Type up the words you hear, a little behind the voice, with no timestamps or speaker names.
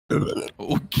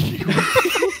Okay.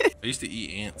 I used to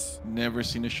eat ants. Never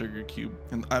seen a sugar cube.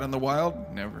 And out in the wild?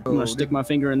 Never. I'm gonna stick my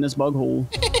finger in this bug hole.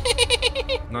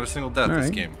 Not a single death this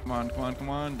game. Come on, come on, come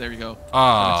on. There you go.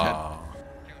 Ah.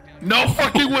 No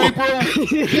fucking way, bro.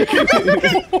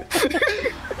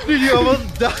 Dude, you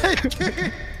almost died.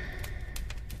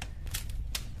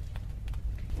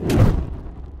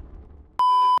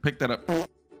 Pick that up.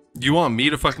 You want me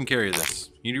to fucking carry this?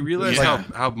 You realize Yeah.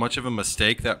 how much of a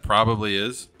mistake that probably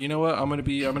is? You know what? I'm gonna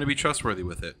be trustworthy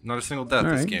with it. Not a single death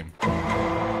this game.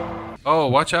 Oh,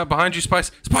 watch out behind you, Spice!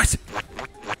 Spice!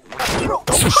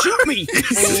 Shoot me!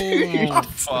 Oh,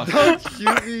 fuck. Don't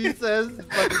shoot me, he says. He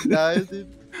fucking dies,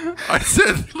 dude. I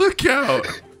said, look out!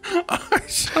 I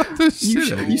shot the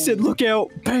shit out of You said, look out,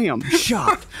 bam,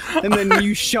 shot. And then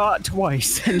you shot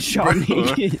twice and shot me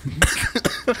again.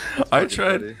 I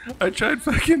tried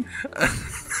fucking...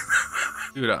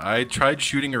 Dude, I tried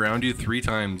shooting around you 3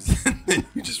 times, and then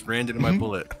you just ran into my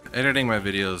bullet. Editing my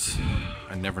videos,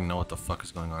 I never know what the fuck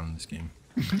is going on in this game.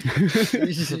 You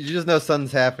just know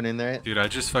something's happening, right? Dude, I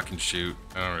just fucking shoot.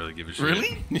 I don't really give a shit.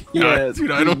 Really? Yeah,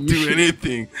 dude, I don't do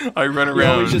anything. I run around. You're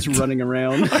always just running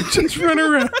around. I just run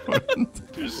around.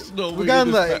 There's no We way got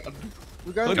this like,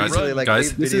 we got Guys, really like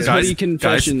guys, This videos. is Hoodie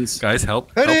Confessions. Guys,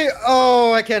 help. Hoodie!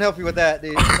 Oh, I can't help you with that,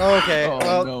 dude. Oh, okay. Oh,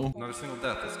 well, no. Not a single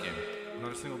death this game.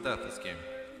 Not a single death this game.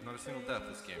 Not a single death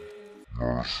this game.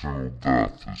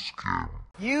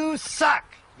 You suck,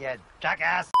 you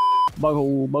jackass. Bug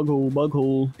hole, bug hole, bug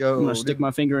hole. Yo, I'm gonna stick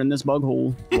my finger in this bug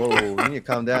hole. Whoa, you need to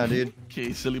calm down, dude.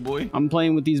 Okay, silly boy. I'm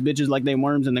playing with these bitches like they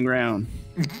worms in the ground.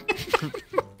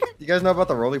 You guys know about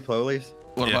the roly-polies?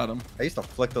 What Yeah. about him? I used to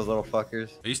flick those little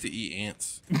fuckers. I used to eat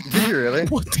ants. Did you really?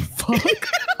 What the fuck?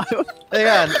 Hey,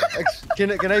 on.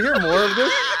 Can I hear more of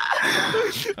this?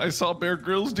 I saw Bear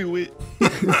Grylls do it.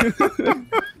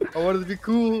 I wanted to be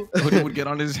cool. Hoodie would get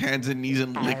on his hands and knees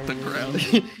and lick the ground.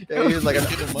 Yeah, he was like a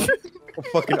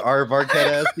fucking aardvark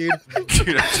head ass dude.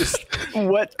 Dude, I just...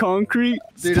 Wet concrete?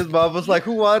 Dude, his mom was like,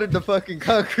 who wanted the fucking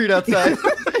concrete outside?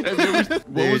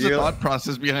 What was the thought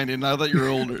process behind it now that you're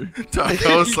older? I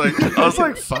was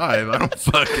like 5. I don't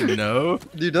fucking know.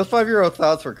 Dude, those 5-year-old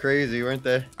thoughts were crazy, weren't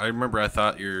they? I remember I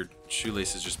thought your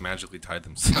shoelaces just magically tied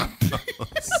themselves.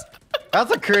 That's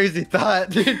a crazy thought,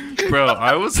 dude. Bro,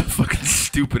 I was a fucking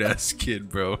stupid ass kid,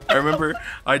 bro. I remember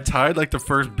I tied like the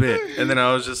first bit, and then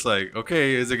I was just like,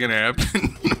 okay, is it gonna happen?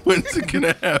 When's it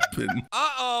gonna happen?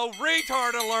 Uh-oh,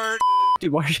 retard alert.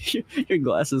 Dude, why are your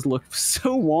glasses look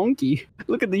so wonky?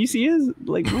 Look at the, you see his?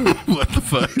 Like, ooh. What the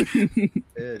fuck?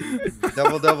 Yeah, dude.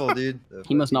 Double, dude.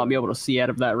 He must not be able to see out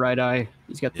of that right eye.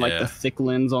 He's got like Yeah. the thick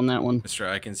lens on that one. Mister,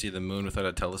 I can see the moon without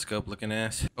a telescope looking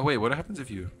ass. Oh wait, what happens if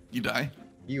you... You die?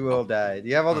 You will die. Do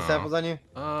you have all the samples on you?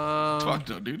 Fuck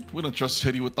no, dude. We don't trust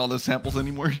Hoodie with all the samples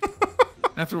anymore.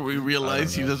 After we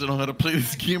realize he doesn't know how to play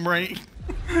this game right.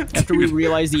 After we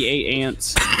realized he ate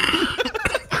ants.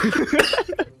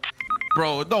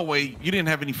 Bro, no way. You didn't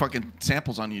have any fucking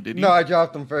samples on you, did you? No, I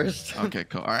dropped them first. Okay,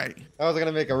 cool. All right. I was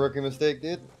gonna make a rookie mistake,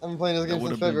 dude. I've been playing this game since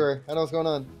would've been- February. I know what's going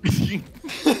on.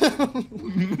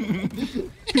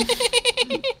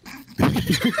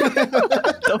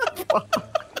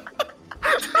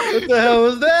 What the hell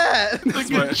was that? Like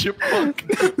a chipmunk.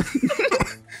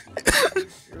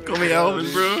 Call me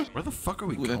Alvin, bro. Where the fuck are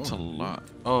we Ooh, going? that's a lot.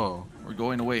 Oh. We're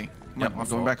going away. Come Yeah, on, my we're going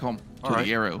fault. back home to All right.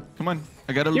 the arrow. Come on.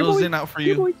 I got a Here, little boy. Zin out for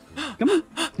Here, you. boy. Come on.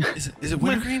 Is it Come on,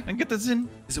 wintergreen? and get the Zin.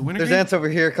 Is it wintergreen? There's ants over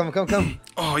here. Come.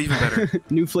 Oh, even better.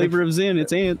 New flavor of Zen,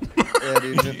 it's ant. Yeah,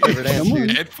 dude. New favorite ants, Come on.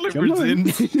 dude. Ant flavored Come Zin.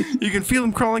 on. You can feel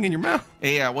them crawling in your mouth.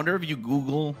 Hey, I wonder if you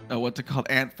Google what's it called?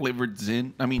 Ant flavored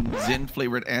Zin. I mean, Zin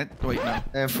flavored ant. Wait, no.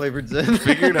 Ant flavored Zen.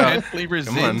 Figure it out. Ant flavored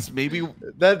Come on. Zins. Maybe.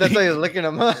 That's how you're licking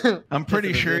them up. I'm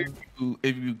pretty Listen to sure Zin.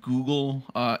 if you Google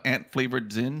ant flavored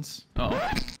Zins.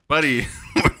 Oh. Buddy,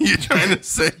 what are you trying to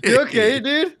say? You okay,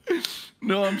 dude?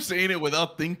 No, I'm saying it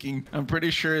without thinking. I'm pretty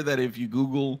sure that if you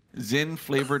Google Zin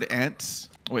flavored ants.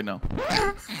 Wait, no.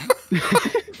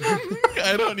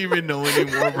 I don't even know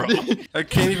anymore, bro. I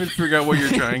can't even figure out what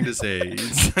you're trying to say.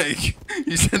 It's like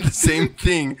you said the same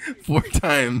thing 4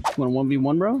 times. Want a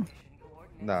 1v1, bro?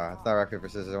 Nah, it's not rock paper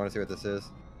scissors. I want to see what this is.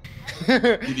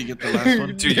 Did you get the last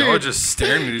one? Dude, y'all are just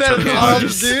staring at each That's other. awesome,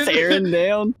 Just- dude. Staring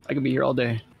down. I could be here all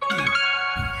day.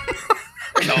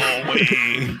 No way.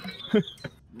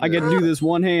 I can do this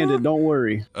one-handed, don't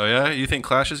worry. Oh yeah? You think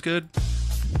Clash is good?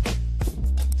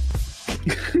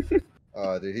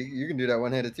 Oh, dude, you can do that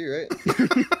one-handed too,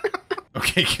 right?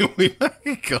 Okay, can we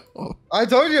go? I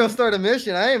told you I'll start a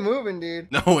mission. I ain't moving,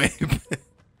 dude. No way.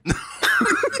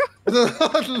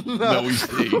 No, we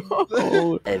stay.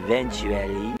 Oh,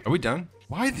 Eventually. Are we done?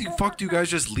 Why the fuck do you guys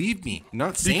just leave me?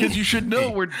 Not saying Because you should know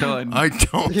anything. we're done. I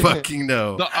don't fucking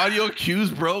know. The audio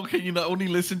cues, bro. Can you not only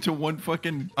listen to one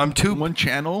fucking one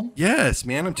channel? Yes,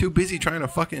 man. I'm too busy trying to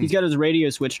fucking. He's got his radio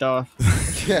switched off.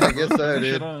 Yeah, I guess so,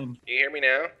 dude. You hear me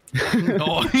now?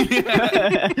 Oh,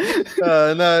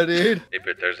 yeah. No, dude. Hey,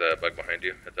 but there's a bug behind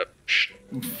you. Heads up. Shh.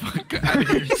 Fuck out of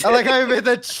here. I like how you made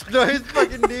that noise,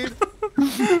 fucking dude.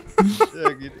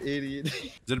 Fucking idiot.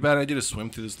 Is it a bad idea to swim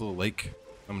through this little lake?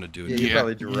 I'm gonna do it. Yeah, you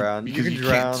probably drown. Because You you can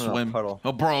can't drown in a swim. puddle.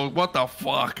 Oh, bro, what the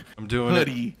fuck? I'm doing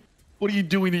Hoodie. What are you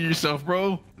doing to yourself,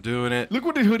 bro? I'm doing it. Look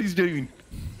what the hoodie's doing.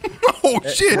 Oh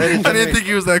shit! I didn't think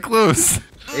he was that close.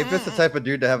 Apis the type of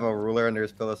dude to have a ruler under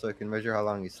his pillow so he can measure how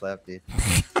long he slept, dude.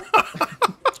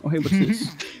 Oh, hey, what's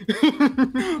this?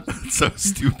 That's so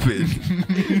stupid.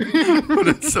 But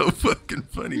it's so fucking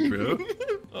funny, bro.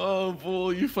 Oh, boy,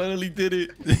 you finally did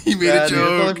it. He made Yeah, a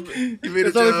dude, joke. He made a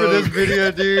It's only for this joke.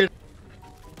 video, dude.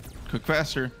 Cook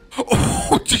faster.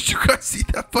 Oh, did you guys see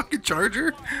that fucking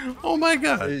charger? Oh my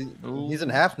god. He's in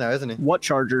half now, isn't he? What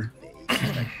charger?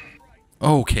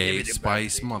 Okay,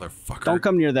 Spice, motherfucker. Don't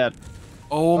come near that.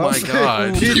 Oh my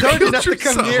god. He You told you killed not to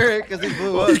come yourself. near it because he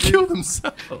blew up. He dude. killed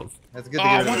himself. That's good to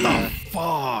Oh, get what rid the of.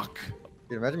 fuck?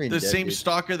 Dude, imagine being The dead, same dude.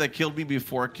 stalker that killed me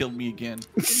before killed me again.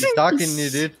 He's stalking you,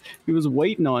 dude. He was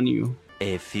waiting on you.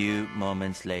 A few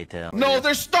moments later. No,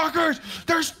 they're stalkers!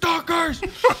 They're stalkers!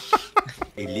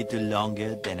 A little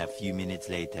longer than a few minutes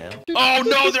later. Oh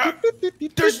no,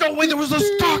 there's no way there was a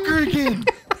stalker again!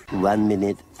 1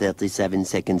 minute, 37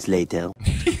 seconds later.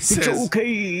 He It's says,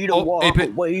 okay to Oh, walk Ape it.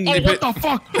 away. Oh, Hey, what the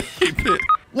fuck?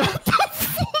 What the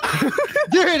fuck?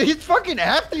 Dude, he's fucking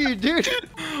after you, dude.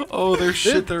 oh, there's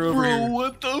shit there over Bro, here.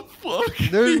 what the fuck?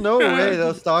 There's no way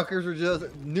those stalkers were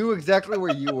just knew exactly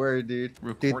where you were, dude.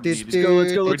 Record Let's meeting. go,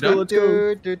 let's go, let's go, let's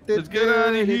go. Let's get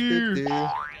out of here.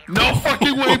 No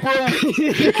fucking way, bro!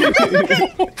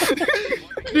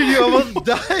 Dude, you almost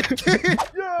died, dude.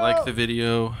 Like the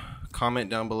video, comment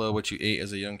down below what you ate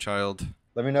as a young child.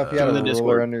 Let me know if you had Join a the ruler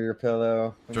Discord. under your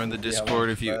pillow. Join the Let me see how Discord long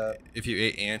if you slept.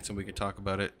 ate ants and we could talk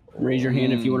about it. Raise your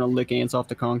hand if you want to lick ants off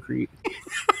the concrete.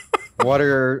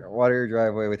 Water your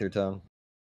driveway with your tongue.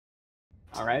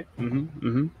 All right.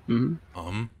 Mm-hmm.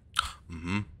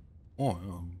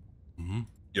 Oh,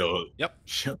 Yo, Yep.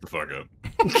 shut the fuck up.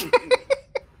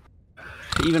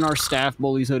 Even our staff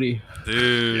bullies Hoodie.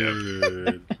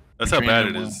 dude. That's how Train bad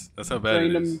him it well. is. That's how bad Train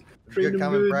it him. is. Train Good him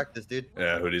common good. practice, dude.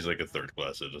 Yeah, Hoodie's like a third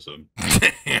class citizen.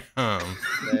 Damn.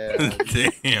 Yeah.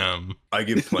 Damn. I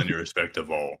give plenty of respect of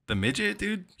all. The midget,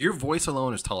 dude? Your voice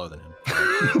alone is taller than him.